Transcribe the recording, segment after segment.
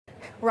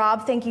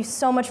Rob, thank you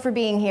so much for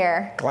being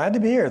here. Glad to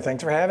be here.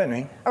 Thanks for having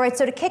me. All right,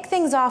 so to kick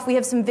things off, we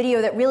have some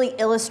video that really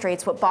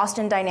illustrates what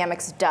Boston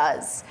Dynamics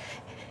does.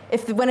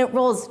 When it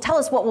rolls, tell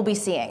us what we'll be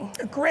seeing.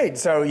 Great.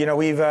 So,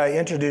 we've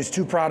introduced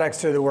two products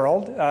to the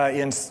world.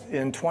 In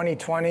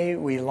 2020,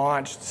 we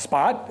launched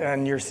Spot,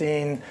 and you're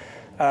seeing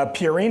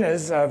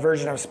Purina's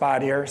version of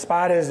Spot here.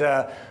 Spot is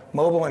a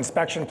mobile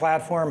inspection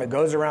platform. It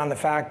goes around the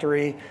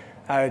factory,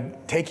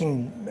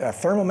 taking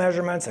thermal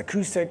measurements,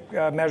 acoustic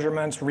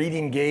measurements,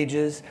 reading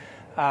gauges,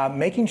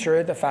 making sure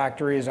that the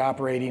factory is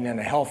operating in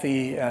a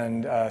healthy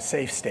and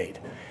safe state.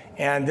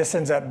 And this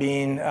ends up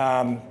being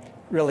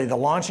really the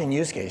launching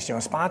use case.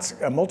 Spot's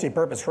a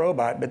multi-purpose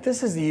robot, but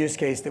this is the use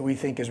case that we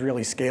think is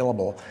really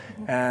scalable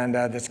and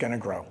that's going to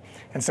grow.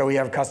 And so we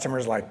have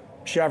customers like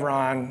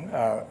Chevron,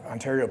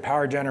 Ontario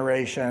Power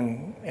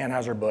Generation,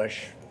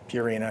 Anheuser-Busch,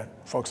 Purina,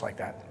 folks like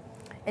that.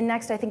 And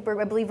next, I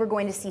believe we're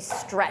going to see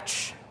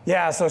Stretch.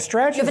 Yeah, so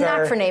Stretch You have a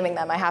knack for naming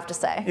them, I have to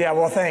say. Yeah,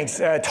 well,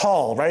 thanks.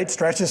 Tall, right?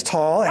 Stretch is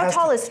tall. How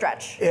tall is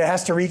Stretch? It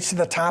has to reach to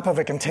the top of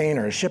a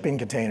container, a shipping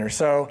container.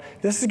 So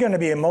this is going to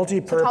be a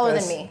multi-purpose. So taller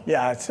than me.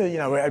 Yeah, it's,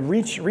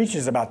 it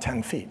reaches about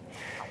 10 feet.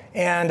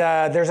 And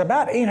there's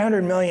about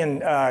 800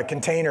 million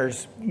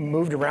containers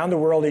moved around the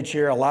world each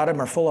year. A lot of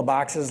them are full of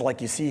boxes like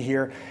you see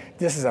here.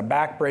 This is a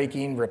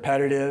back-breaking,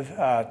 repetitive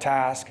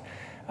task.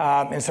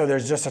 And so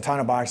there's just a ton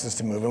of boxes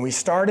to move. And we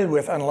started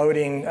with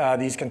unloading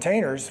these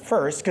containers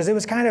first, because it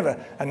was kind of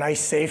a nice,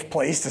 safe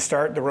place to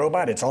start the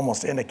robot. It's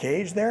almost in a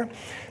cage there.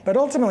 But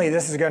ultimately,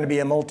 this is going to be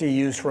a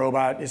multi-use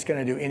robot. It's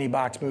going to do any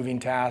box-moving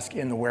task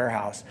in the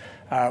warehouse.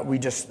 We're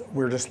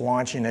just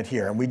launching it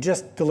here. And we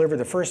just delivered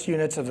the first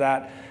units of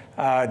that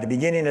at the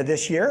beginning of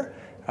this year.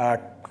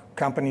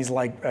 Companies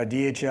like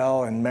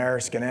DHL and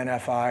Maersk and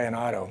NFI and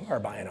Otto are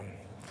buying them.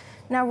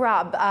 Now,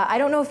 Rob, I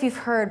don't know if you've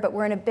heard, but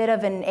we're in a bit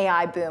of an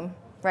AI boom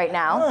right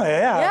now. Oh,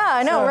 yeah. Yeah,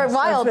 I know, we're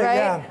wild, big, right?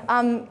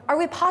 Yeah. Are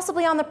we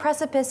possibly on the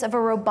precipice of a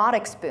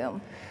robotics boom?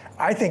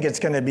 I think it's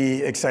going to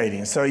be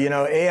exciting. So,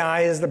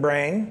 AI is the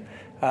brain,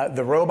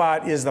 the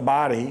robot is the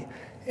body,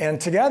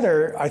 and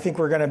together, I think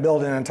we're going to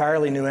build an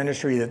entirely new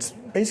industry that's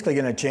basically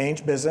going to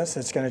change business.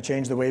 It's going to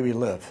change the way we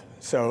live.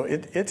 So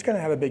it's going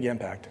to have a big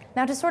impact.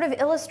 Now, to sort of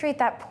illustrate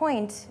that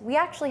point, we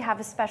actually have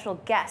a special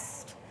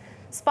guest.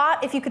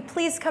 Spot, if you could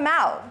please come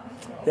out.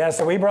 Yeah,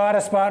 so we brought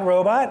a Spot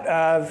robot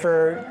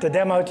to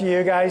demo to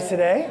you guys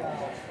today.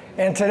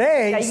 And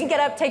today... Yeah, you can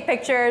get up, take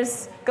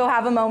pictures, go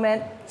have a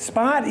moment.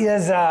 Spot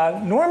is,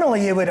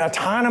 normally it would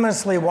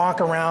autonomously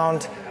walk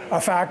around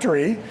a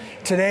factory.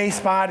 Today,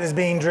 Spot is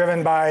being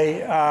driven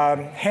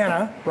by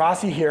Hannah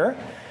Rossi here.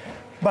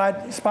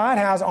 But Spot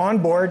has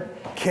onboard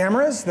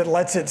cameras that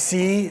lets it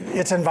see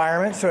its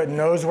environment, so it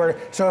knows where.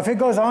 So if it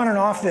goes on and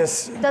off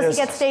this, does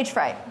it get stage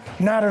fright?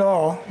 Not at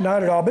all,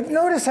 not at all. But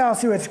notice how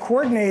it's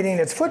coordinating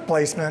its foot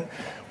placement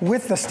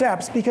with the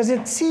steps because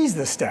it sees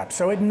the steps,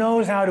 so it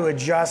knows how to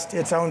adjust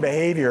its own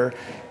behavior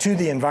to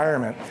the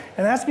environment.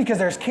 And that's because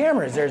there's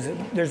cameras.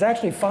 There's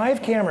actually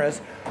 5 cameras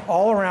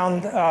all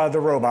around the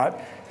robot,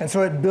 and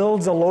so it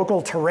builds a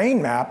local terrain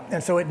map,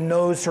 and so it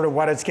knows sort of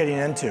what it's getting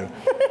into.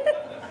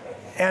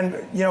 And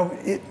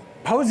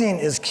posing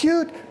is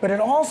cute, but it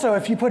also,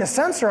 if you put a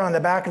sensor on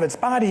the back of its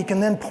body, you can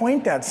then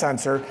point that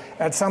sensor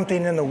at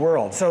something in the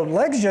world. So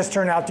legs just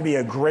turn out to be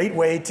a great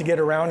way to get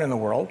around in the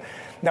world.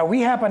 Now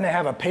we happen to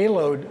have a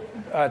payload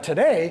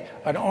today,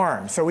 an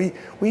arm. So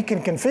we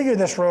can configure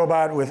this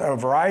robot with a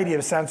variety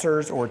of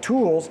sensors or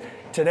tools.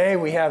 Today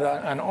we have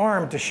an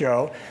arm to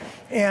show.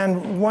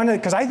 And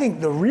because I think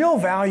the real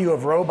value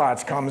of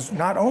robots comes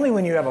not only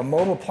when you have a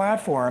mobile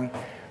platform,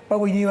 but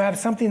when you have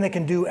something that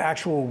can do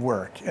actual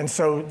work. And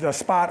so the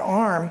Spot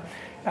arm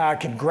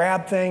can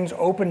grab things,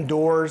 open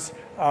doors,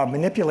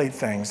 manipulate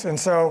things. And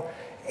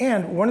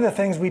one of the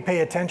things we pay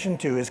attention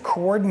to is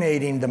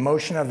coordinating the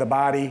motion of the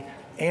body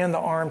and the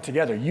arm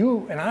together.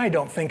 You and I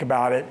don't think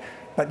about it,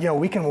 but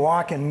we can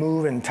walk and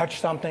move and touch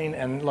something,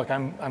 and look,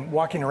 I'm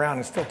walking around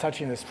and still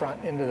touching this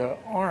front end of the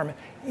arm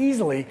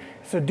easily.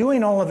 So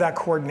doing all of that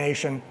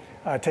coordination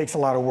takes a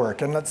lot of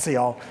work. And let's see,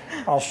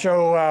 I'll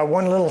show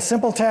one little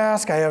simple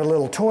task. I have a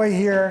little toy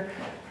here.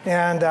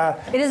 And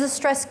it is a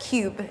stress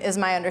cube, is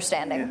my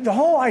understanding. The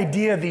whole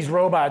idea of these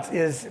robots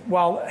is,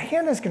 while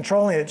Hannah's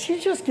controlling it,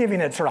 she's just giving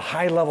it sort of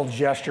high-level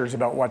gestures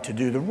about what to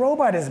do. The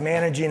robot is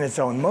managing its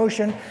own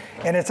motion,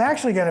 and it's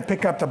actually going to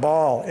pick up the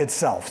ball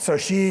itself. So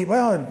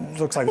it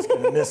looks like it's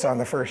going to miss on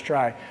the first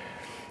try.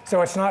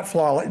 So it's not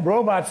flawless.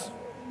 Robots,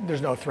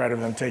 there's no threat of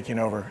them taking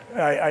over,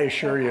 I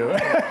assure you.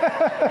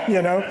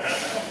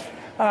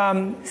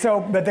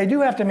 But they do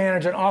have to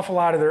manage an awful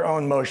lot of their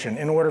own motion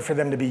in order for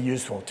them to be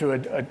useful, to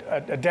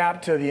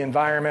adapt to the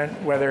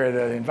environment, whether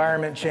the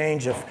environment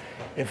change,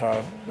 if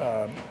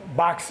a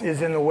box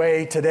is in the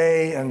way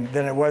today and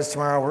then it was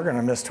tomorrow, we're going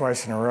to miss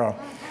twice in a row.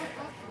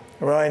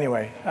 Well,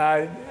 anyway.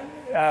 How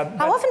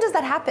often does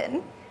that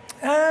happen?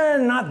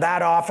 Not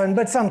that often,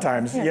 but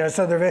sometimes. Yeah.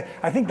 So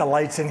I think the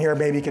lights in here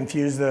maybe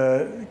confuse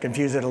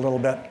it a little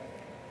bit.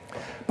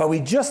 But we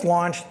just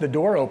launched the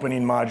door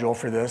opening module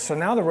for this. So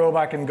now the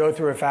robot can go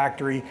through a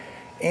factory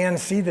and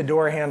see the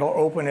door handle,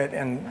 open it,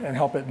 and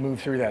help it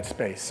move through that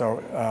space.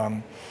 So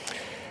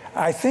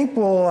I think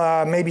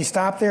we'll maybe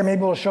stop there.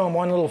 Maybe we'll show them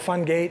one little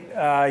fun gate.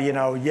 You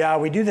know, yeah,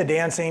 we do the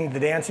dancing. The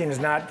dancing is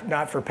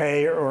not for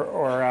pay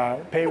or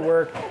pay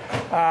work.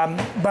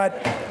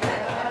 But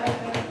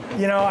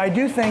you know, I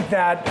do think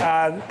that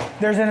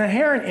there's an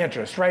inherent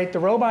interest, right? The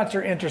robots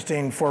are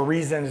interesting for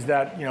reasons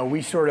that, you know,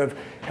 we sort of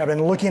have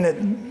been looking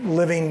at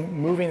living,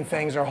 moving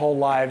things our whole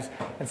lives.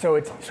 And so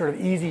it's sort of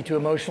easy to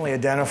emotionally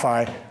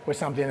identify with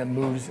something that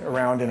moves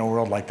around in a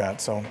world like that.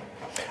 So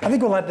I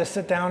think we'll let this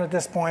sit down at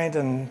this point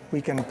and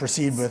we can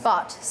proceed with.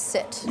 Spot,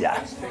 sit.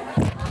 Yeah.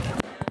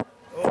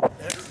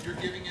 You're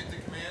giving it the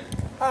command?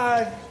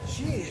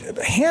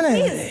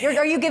 Hannah.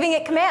 Are you giving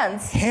it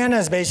commands?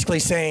 Hannah's basically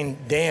saying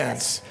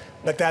dance,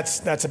 but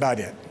that's about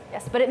it.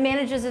 Yes, but it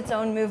manages its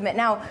own movement.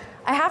 Now,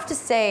 I have to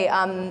say,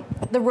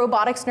 the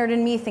robotics nerd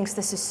in me thinks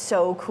this is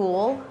so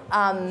cool,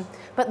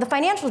 but the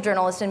financial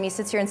journalist in me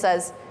sits here and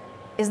says,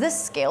 is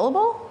this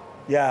scalable?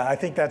 Yeah, I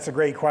think that's a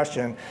great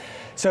question.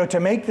 So to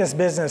make this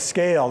business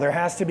scale, there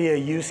has to be a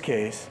use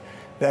case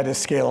that is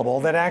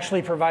scalable, that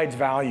actually provides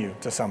value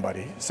to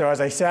somebody. So as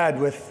I said,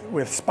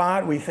 with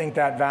Spot, we think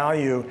that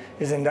value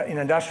is in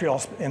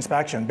industrial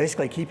inspection,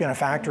 basically keeping a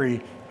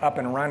factory up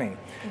and running.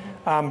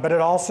 Mm-hmm. But it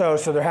also,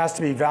 so there has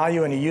to be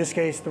value in a use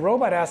case. The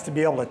robot has to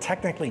be able to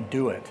technically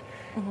do it.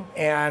 Mm-hmm.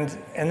 And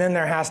then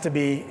there has to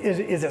be, is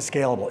it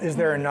scalable? Is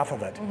there enough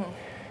of it? Mm-hmm.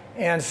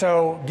 And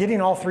so getting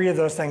all three of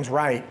those things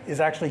right is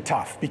actually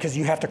tough because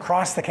you have to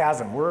cross the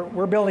chasm.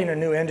 We're building a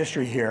new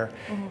industry here,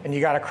 mm-hmm. and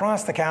you got to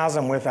cross the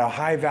chasm with a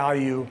high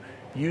value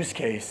use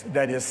case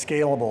that is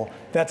scalable,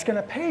 that's going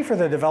to pay for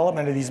the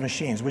development of these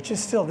machines, which is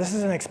still, this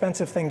is an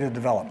expensive thing to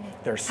develop.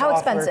 There's How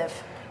software.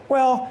 expensive?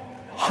 Well,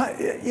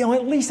 you know,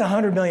 at least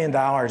 $100 million,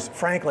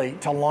 frankly,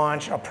 to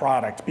launch a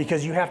product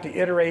because you have to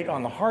iterate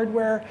on the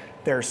hardware,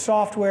 there's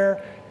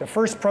software. The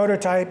first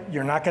prototype,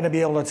 you're not going to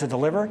be able to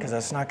deliver because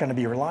that's not going to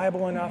be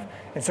reliable enough.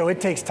 And so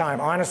it takes time.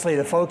 Honestly,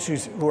 the folks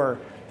who are,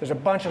 there's a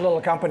bunch of little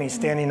companies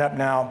standing up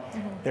now,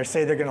 they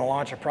say they're going to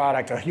launch a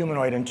product, a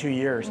humanoid, in 2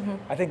 years.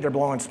 I think they're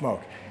blowing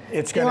smoke.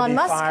 It's going to be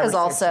 5 or 6 years. Elon Musk has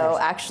also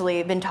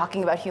actually been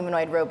talking about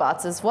humanoid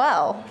robots as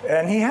well.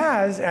 And he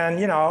has, and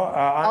you know.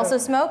 Also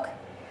smoke?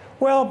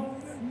 Well,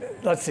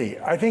 let's see.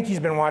 I think he's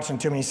been watching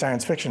too many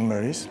science fiction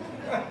movies.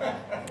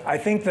 I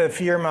think the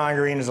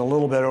fear-mongering is a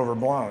little bit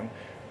overblown.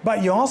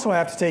 But you also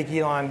have to take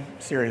Elon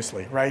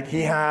seriously, right?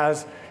 He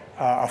has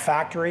a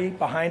factory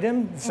behind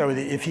him, so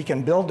that if he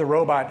can build the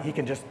robot, he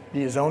can just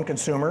be his own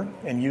consumer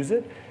and use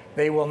it.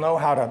 They will know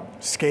how to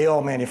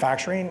scale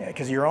manufacturing,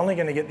 because you're only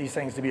going to get these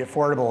things to be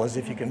affordable as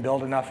if you can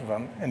build enough of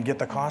them and get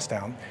the cost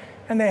down.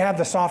 And they have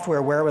the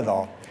software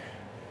wherewithal.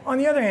 On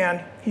the other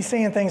hand, he's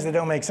saying things that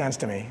don't make sense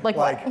to me. Like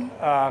what?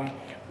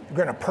 We're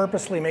going to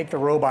purposely make the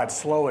robot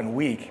slow and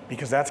weak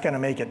because that's going to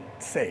make it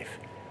safe.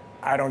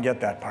 I don't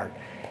get that part.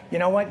 You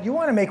know what? You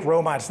want to make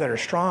robots that are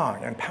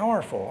strong and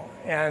powerful,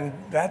 and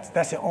that's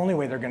the only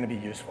way they're going to be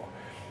useful.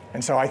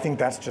 And so I think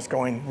that's just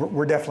going,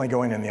 we're definitely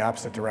going in the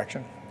opposite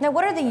direction. Now,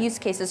 what are the use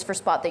cases for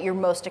Spot that you're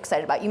most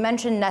excited about? You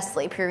mentioned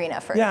Nestle,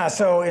 Purina, for Yeah,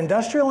 so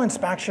industrial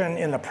inspection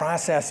in the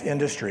process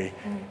industry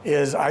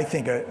is, I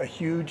think, a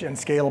huge and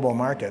scalable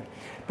market.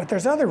 But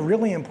there's other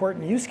really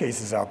important use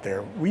cases out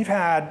there. We've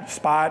had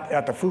Spot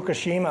at the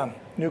Fukushima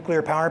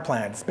nuclear power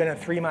plant. It's been at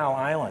 3 Mile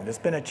Island. It's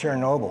been at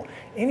Chernobyl.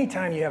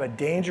 Anytime you have a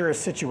dangerous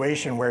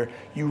situation where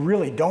you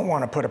really don't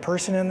want to put a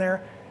person in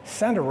there,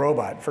 send a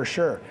robot for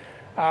sure.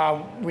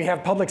 We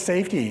have public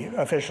safety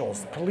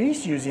officials,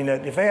 police using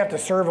it. If they have to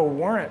serve a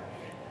warrant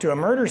to a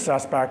murder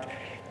suspect,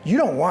 you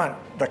don't want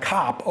the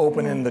cop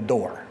opening the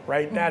door,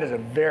 right? That is a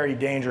very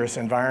dangerous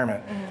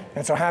environment.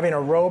 And so having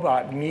a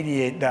robot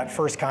mediate that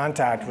first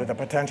contact with a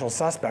potential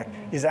suspect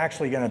is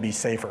actually going to be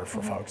safer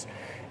for folks.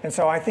 And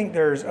so I think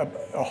there's a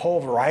whole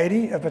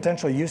variety of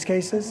potential use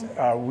cases.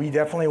 We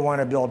definitely want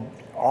to build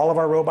all of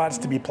our robots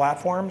to be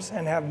platforms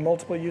and have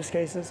multiple use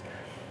cases.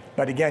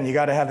 But again, you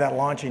got to have that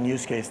launching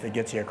use case that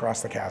gets you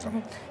across the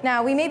chasm.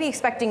 Now, we may be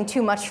expecting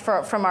too much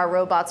from our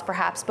robots,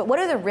 perhaps, but what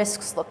do the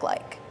risks look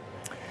like?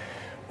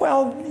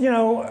 Well, you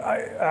know,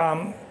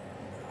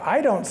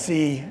 I don't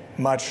see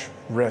much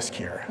risk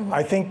here.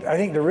 I think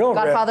the real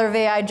Godfather of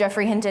AI,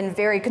 Jeffrey Hinton,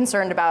 very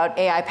concerned about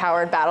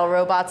AI-powered battle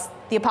robots.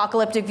 The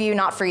apocalyptic view,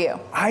 not for you.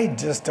 I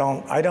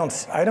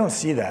don't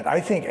see that.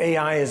 I think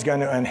AI is going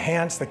to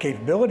enhance the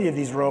capability of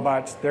these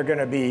robots. They're going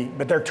to be,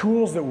 but they're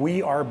tools that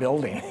we are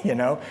building, you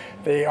know.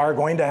 They are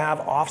going to have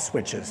off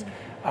switches.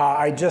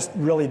 I just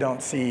really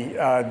don't see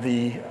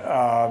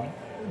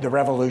the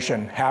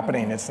revolution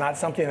happening. It's not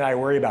something that I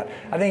worry about.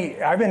 I think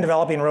I've been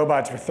developing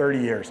robots for 30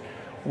 years.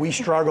 We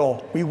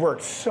struggle, we work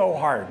so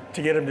hard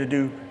to get them to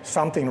do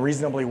something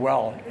reasonably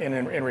well in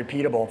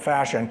repeatable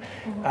fashion.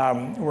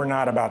 We're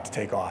not about to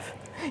take off.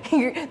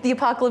 The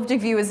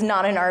apocalyptic view is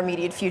not in our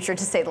immediate future,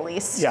 to say the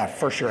least. Yeah,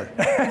 for sure.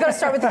 We've got to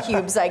start with the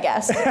cubes, I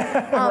guess.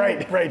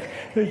 Right.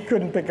 They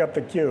couldn't pick up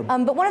the cube.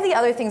 But one of the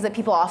other things that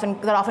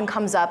often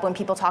comes up when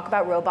people talk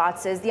about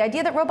robots is the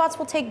idea that robots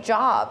will take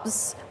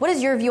jobs. What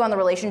is your view on the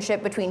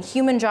relationship between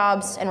human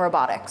jobs and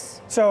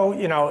robotics? So,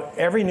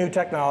 every new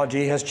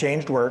technology has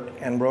changed work,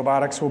 and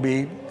robotics will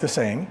be the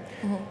same.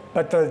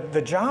 But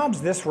the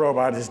jobs this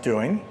robot is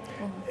doing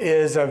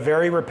is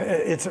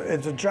it's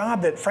a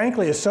job that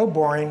frankly is so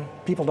boring,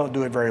 people don't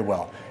do it very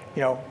well.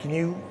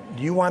 Do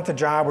you want the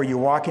job where you're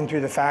walking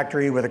through the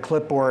factory with a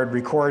clipboard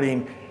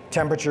recording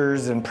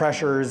temperatures and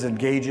pressures and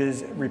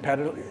gauges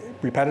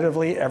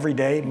repetitively every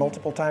day,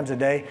 multiple times a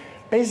day?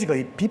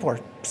 Basically, people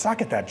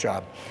suck at that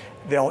job.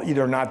 They'll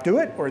either not do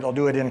it or they'll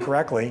do it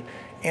incorrectly.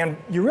 And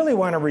you really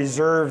want to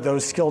reserve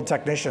those skilled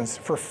technicians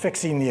for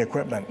fixing the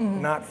equipment,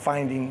 not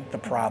finding the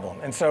problem.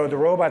 And so the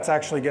robot's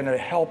actually going to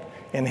help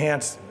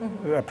enhance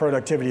the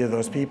productivity of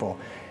those people.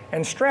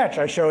 And stretch,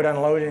 I showed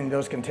unloading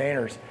those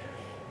containers.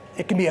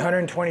 It can be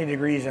 120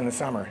 degrees in the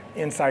summer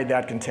inside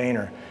that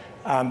container.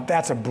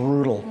 That's a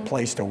brutal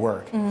place to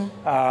work.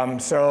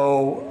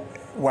 So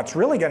what's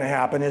really going to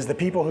happen is the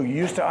people who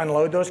used to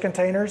unload those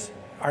containers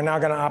are now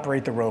going to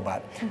operate the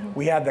robot.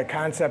 We have the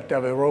concept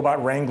of a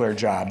robot wrangler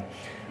job,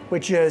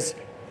 which is,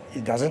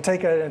 it doesn't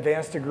take an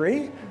advanced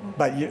degree,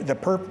 but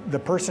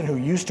the person who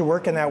used to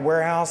work in that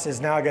warehouse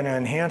is now going to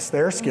enhance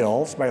their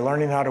skills by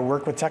learning how to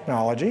work with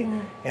technology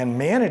and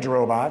manage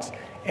robots.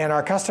 And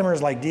our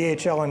customers like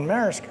DHL and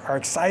Maersk are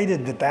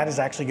excited that that is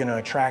actually going to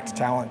attract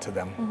talent to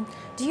them.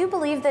 Do you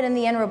believe that in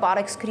the end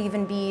robotics could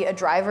even be a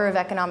driver of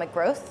economic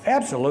growth?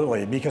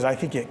 Absolutely, because I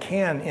think it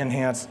can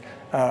enhance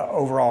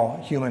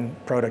overall human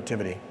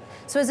productivity.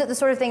 So is it the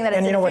sort of thing that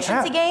it's an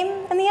efficiency game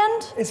in the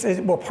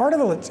end? Well, part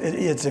of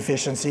it's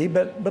efficiency,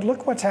 but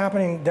look what's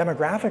happening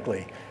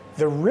demographically.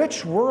 The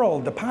rich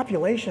world, the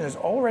population is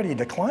already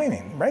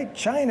declining, right?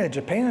 China,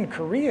 Japan,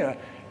 Korea,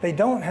 they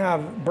don't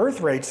have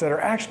birth rates that are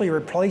actually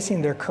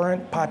replacing their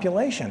current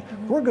population.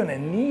 We're going to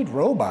need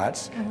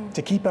robots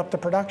to keep up the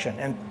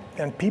production,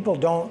 and people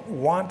don't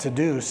want to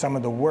do some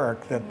of the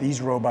work that these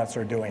robots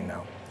are doing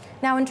now.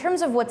 Now, in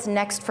terms of what's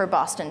next for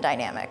Boston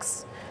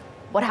Dynamics,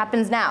 what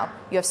happens now?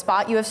 You have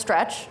Spot, you have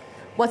Stretch.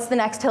 What's the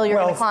next hill you're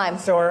going to climb?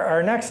 So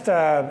our next,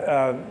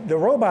 the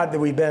robot that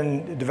we've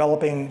been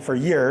developing for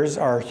years,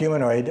 our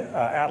humanoid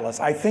Atlas,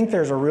 I think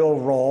there's a real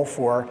role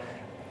for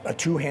a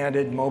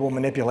two-handed mobile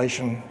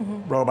manipulation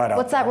robot out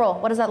What's there. that role?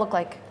 What does that look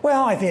like?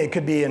 Well, I think it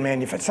could be in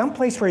manufacturing, some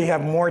place where you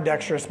have more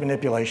dexterous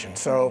manipulation.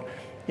 So,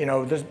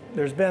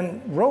 there's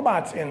been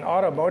robots in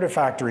automotive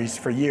factories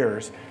for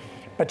years,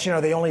 but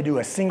they only do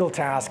a single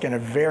task in a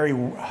very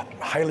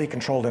highly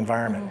controlled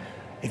environment.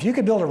 If you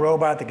could build a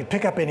robot that could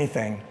pick up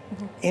anything,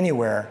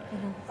 anywhere,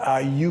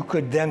 you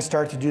could then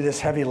start to do this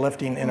heavy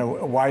lifting in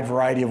a wide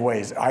variety of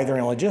ways, either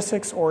in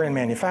logistics or in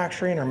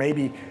manufacturing, or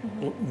maybe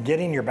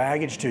getting your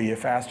baggage to you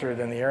faster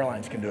than the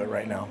airlines can do it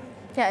right now.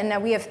 Yeah, and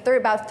now we have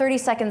about 30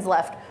 seconds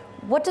left.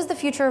 What does the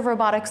future of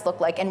robotics look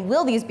like, and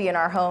will these be in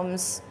our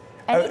homes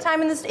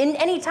anytime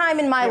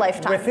in my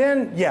lifetime?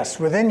 Within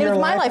your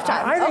my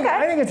lifetime.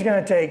 I think it's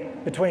going to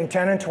take between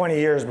 10 and 20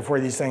 years before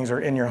these things are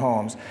in your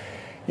homes.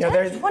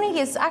 20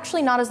 is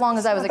actually not as long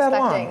as I was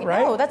expecting. Long,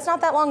 right? No, that's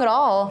not that long at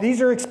all.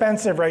 These are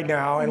expensive right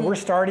now, and we're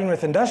starting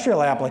with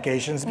industrial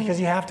applications because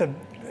you have to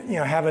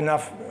have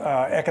enough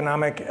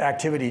economic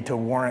activity to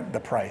warrant the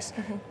price.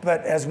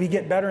 But as we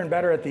get better and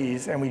better at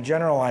these and we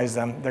generalize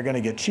them, they're going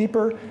to get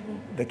cheaper,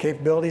 the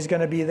capability is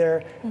going to be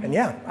there, and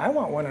yeah, I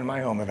want one in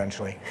my home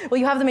eventually. Well,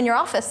 you have them in your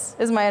office,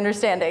 is my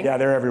understanding. Yeah,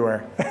 they're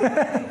everywhere.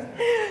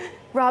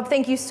 Rob,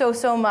 thank you so,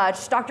 so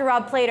much. Dr.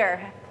 Rob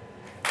Playter.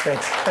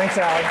 Thanks,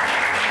 Allie.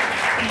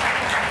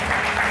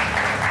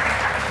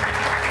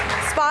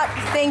 Spot,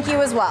 thank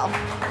you as well.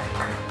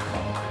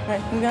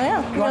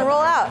 You want to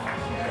roll out?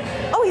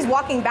 Oh, he's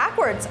walking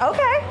backwards.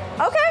 Okay,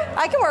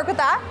 I can work with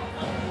that.